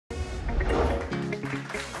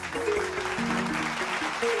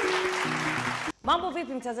Mambo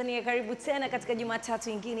vipi Mtanzania, karibu tena katika Jumatatu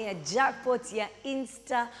nyingine ya jackpot ya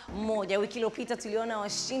Insta moja. Wiki iliyopita tuliona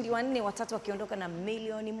washindi wanne, watatu wakiondoka na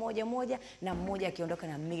milioni moja na mmoja akiondoka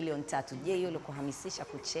na milioni 3. Je, hiyo ilikuhamasisha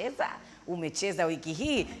kucheza? Umecheza wiki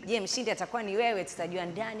hii? Je, mshindi atakuwa ni wewe? Tutajua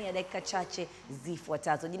ndani ya dakika chache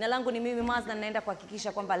zifuatazo. Jina langu ni mimi Maz na naenda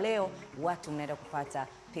kuhakikisha kwamba leo watu mnaenda kupata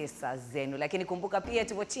pesa zenu. Lakini kumbuka pia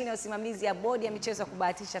tupo chini ya usimamizi ya bodi ya michezo ya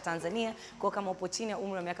kubahatisha Tanzania. Kwa kama upo chini ya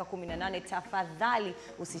umri wa miaka 18, tafadhali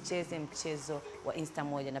usicheze mchezo wa Insta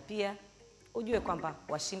moja, na pia ujue kwamba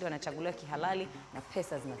washindi wanachaguliwa kihalali na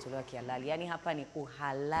pesa zinatolewa kihalali. Yaani hapa ni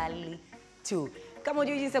uhalali tu. Kama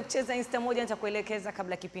hujui jinsi ya kucheza Insta moja nitakuelekeza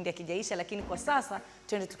kabla kipindi hakijaisha, lakini kwa sasa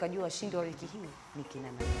twende tukajua washindi wa wiki hii ni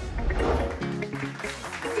kina nani.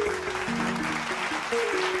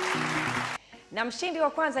 Na mshindi wa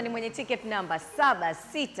kwanza ni mwenye ticket namba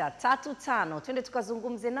 7635. Twende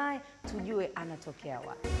tukazungumze naye tujue anatokea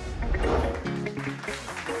wapi.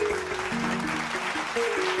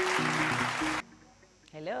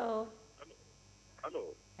 Hello.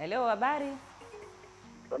 Hello. Hello, habari?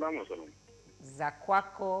 Salama. Za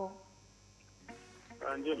kwako?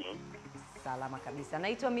 Njema. Salama kabisa.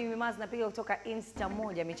 Naitwa mimi Maz, napiga kutoka Insta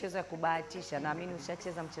moja, michezo ya kubahatisha. Naamini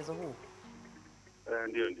ushacheza mchezo huu.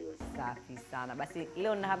 Ndio. Safi sana. Basi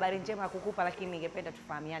leo nina habari njema ya kukupa, lakini ningependa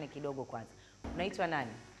tufahamiane kidogo kwanza. Unaitwa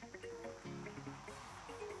nani?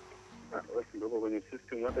 Wewe ndio kwenye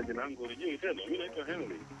system, hata jina langu ulijui tena. Mimi naitwa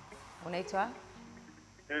Henry. Unaitwa?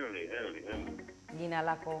 Henry. Jina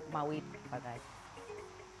lako mawili tafadhali.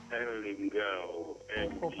 Henry Mgao.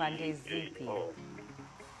 Uko pande zipi?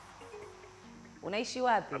 Unaishi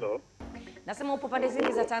wapi? Hello. Nasema upo pande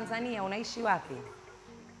zipi za Tanzania? Unaishi wapi?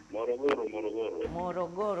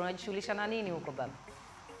 Morogoro. Unajishughulisha na nini huko baba?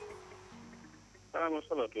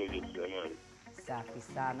 Masuala tu ya ujasiriamali. Safi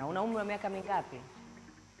sana. Una umri wa miaka mingapi?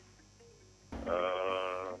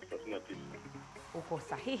 39. Uko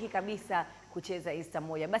sahihi kabisa kucheza Insta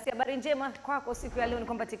moja. Basi habari njema kwako siku ya leo ni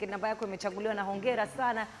kwamba ticket namba yako imechaguliwa, na hongera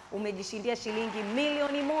sana, umejishindia shilingi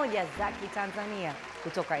milioni 1 za Kitanzania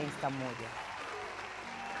kutoka Insta moja.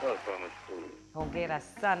 Sana shukuru. Hongera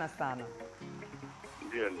sana.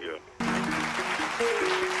 Ndio.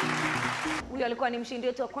 Huyo alikuwa ni mshindi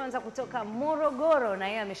wetu wa kwanza kutoka Morogoro, na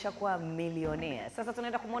yeye ameshakuwa milionea. Sasa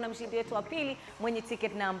tunaenda kumwona mshindi wetu wa pili mwenye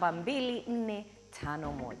ticket namba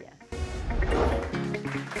 2451.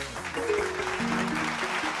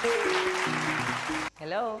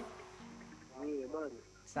 Hello.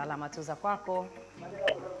 Salama tu za kwako?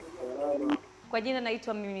 Kwa jina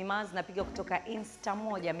naitwa mimi Maz, napiga kutoka Insta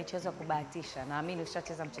moja, michezo ya kubahatisha. Naamini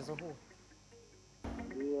ushacheza mchezo huu.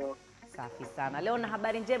 Ndio. Safi sana. Leo na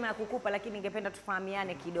habari njema ya kukupa, lakini ningependa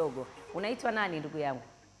tufahamiane kidogo. Unaitwa nani ndugu yangu?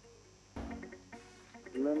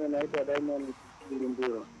 Mimi naitwa Diamond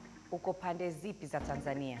Mbiro. Uko pande zipi za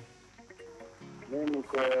Tanzania? Mimi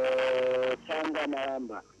niko Tanga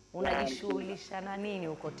Malamba. Unajishughulisha na nini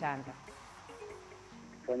huko Tanga?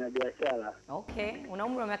 Fanya biashara. Okay. Una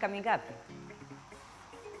umri wa miaka mingapi?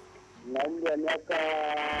 Na umri wa miaka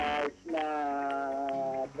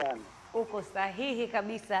 25. Uko sahihi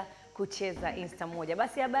kabisa kucheza Insta moja.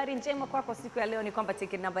 Basi habari njema kwako siku ya leo ni kwamba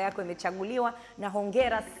ticket namba yako imechaguliwa, na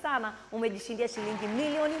hongera sana, umejishindia shilingi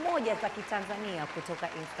milioni 1 za Kitanzania kutoka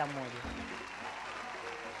Insta moja.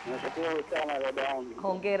 Nashukuru sana dada yangu.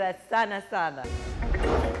 Hongera sana.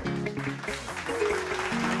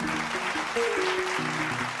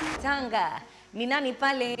 Tanga ni nani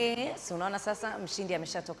pale? Si unaona sasa mshindi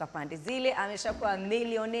ameshatoka pande zile, ameshakuwa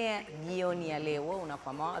milionea jioni ya leo. Wewe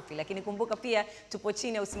unakwama wapi? Lakini kumbuka pia tupo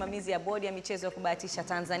chini ya usimamizi ya bodi ya michezo ya kubahatisha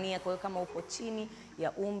Tanzania. Kwa hiyo kama upo chini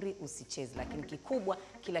ya umri usicheze, lakini kikubwa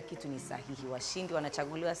kila kitu ni sahihi. Washindi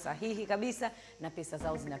wanachaguliwa sahihi kabisa na pesa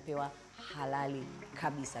zao zinapewa halali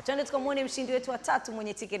kabisa. Twende tukamwone mshindi wetu wa tatu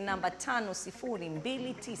mwenye ticket namba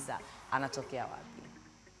 5029. Anatokea wapi?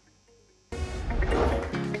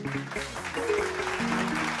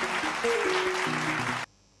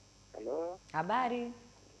 Hello. Habari?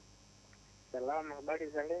 Salama, habari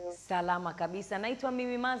za leo? Salama kabisa. Naitwa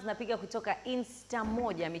mimi Maz, napiga kutoka Insta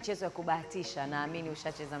moja, michezo ya kubahatisha. Naamini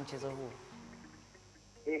ushacheza mchezo huu.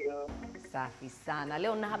 Ndio. Safi sana.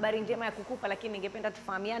 Leo na habari njema ya kukupa, lakini ningependa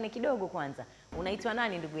tufahamiane kidogo kwanza. Unaitwa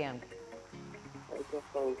nani ndugu yangu? Naitwa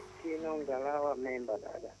Faustino Ngalawa Memba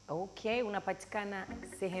dada. Okay, unapatikana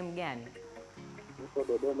sehemu gani? Niko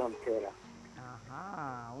Dodoma Mtera.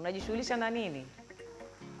 Aha, unajishughulisha na nini?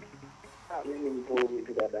 Mimi mvuvi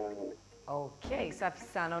tu dada yangu. Okay, safi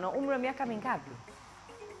sana. Una umri wa miaka mingapi?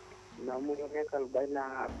 Na umri wa miaka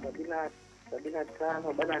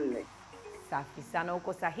 74. Safi sana,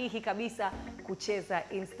 uko sahihi kabisa kucheza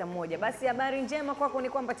Insta moja. Basi habari njema kwako ni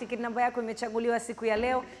kwamba tiketi namba yako imechaguliwa siku ya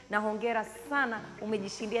leo, na hongera sana,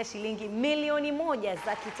 umejishindia shilingi milioni 1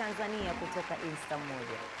 za Kitanzania kutoka Insta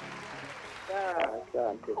moja.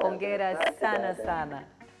 Asante. Hongera sana sana.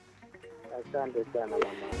 Asante sana mama.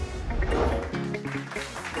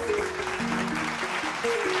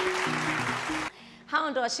 Hao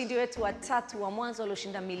ndo washindi wetu watatu wa mwanzo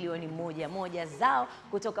walioshinda milioni 1 zao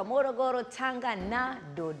kutoka Morogoro, Tanga na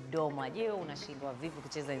Dodoma. Je, unashindwa vipi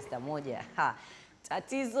kucheza Insta moja?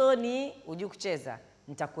 Tatizo ni hujui kucheza.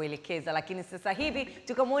 Nitakuelekeza, lakini sasa hivi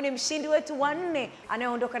tukamwone mshindi wetu wa 4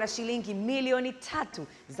 anayeondoka na shilingi milioni 3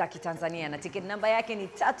 za Kitanzania, na tiketi namba yake ni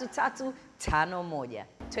 3351.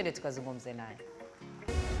 Twende tukazungumze naye.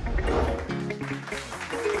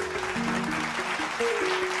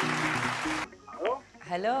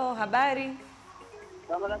 Hello, habari?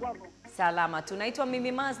 Salama. Tunaitwa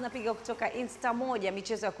Mimi Maz, napiga kutoka Insta moja,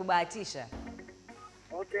 michezo ya kubahatisha.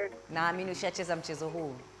 Okay. Naamini ushacheza mchezo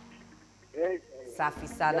huu. Yes. Safi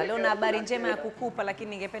sana. Leo na habari njema ya kukupa,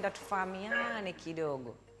 lakini ningependa tufahamiane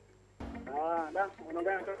kidogo.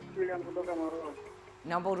 Unaongea na William kutoka Morogoro.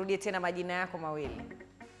 Naomba urudie tena majina yako mawili.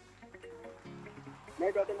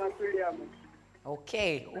 Naitwa William.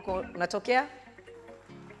 Okay, uko unatokea?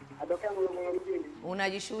 Natokea Morogoro mjini.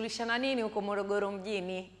 Unajishughulisha na nini huko Morogoro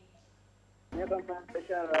mjini? Nipo kwa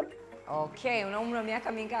biashara. Okay, una umri wa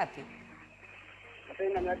miaka mingapi?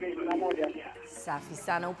 Napenda miaka 21. Safi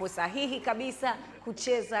sana, upo sahihi kabisa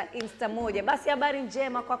kucheza Insta moja. Basi habari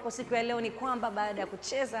njema kwako siku ya leo ni kwamba baada ya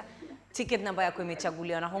kucheza ticket namba yako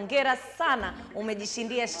imechaguliwa, na hongera sana,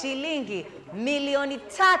 umejishindia shilingi milioni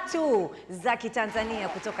 3 za Kitanzania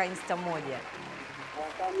kutoka Insta moja.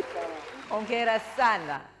 Asante sana. Hongera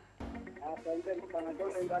sana. Asante sana.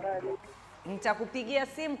 Nitakupigia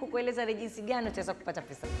simu kukueleza ni jinsi gani utaweza kupata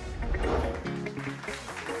pesa.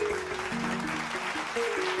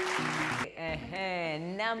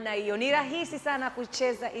 Namna hiyo ni rahisi sana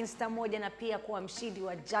kucheza Insta moja na pia kuwa mshindi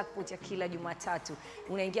wa jackpot ya kila Jumatatu.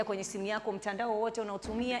 Unaingia kwenye simu yako, mtandao wote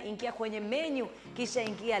unaotumia, ingia kwenye menu, kisha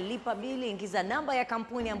ingia lipa bili, ingiza namba ya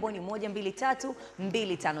kampuni ambayo ni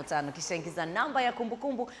 123255, kisha ingiza namba ya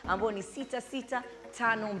kumbukumbu ambayo ni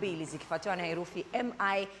 6652 zikifuatiwa na herufi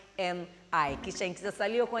MIMI, kisha ingiza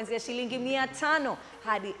salio kuanzia shilingi 500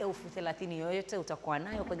 hadi 30,000 yoyote utakuwa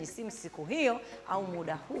nayo kwenye simu siku hiyo au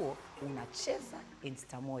muda huo, unacheza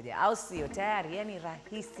Insta moja, au sio? Tayari, yani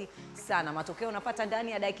rahisi sana. Matokeo unapata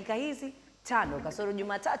ndani ya dakika hizi 5 kasoro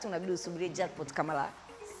Jumatatu, unabidi usubirie jackpot kama la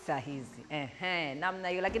saa hizi. Namna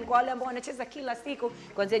hiyo. Lakini kwa wale ambao wanacheza kila siku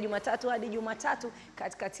kuanzia Jumatatu hadi Jumatatu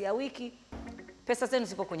katikati ya wiki, pesa zenu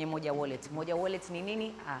zipo kwenye Moja Wallet. Moja Wallet ni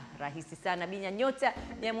nini? Rahisi sana. Binya nyota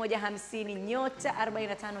 150 nyota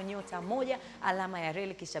 45 nyota 1 alama ya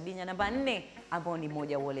reli, kisha binya namba 4 ambao ni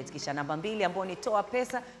Moja Wallet, kisha namba 2 ambao ni toa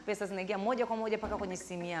pesa. Pesa zinaingia moja kwa moja paka kwenye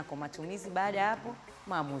simu yako. Matumizi baada ya hapo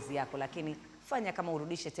maamuzi yako, lakini fanya kama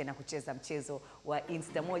urudishe tena kucheza mchezo wa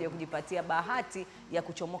Insta moja kujipatia bahati ya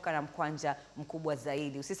kuchomoka na mkwanja mkubwa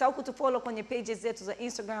zaidi. Usisahau kutufollow kwenye pages zetu za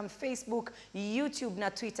Instagram, Facebook, YouTube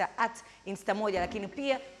na Twitter @Insta moja, lakini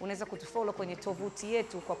pia unaweza kutufollow kwenye tovuti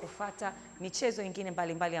yetu kwa kufata michezo mingine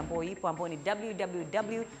mbalimbali ambayo ipo, ambayo ni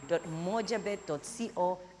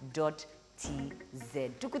www.mojabet.co.tz.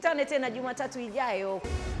 Tukutane tena Jumatatu ijayo.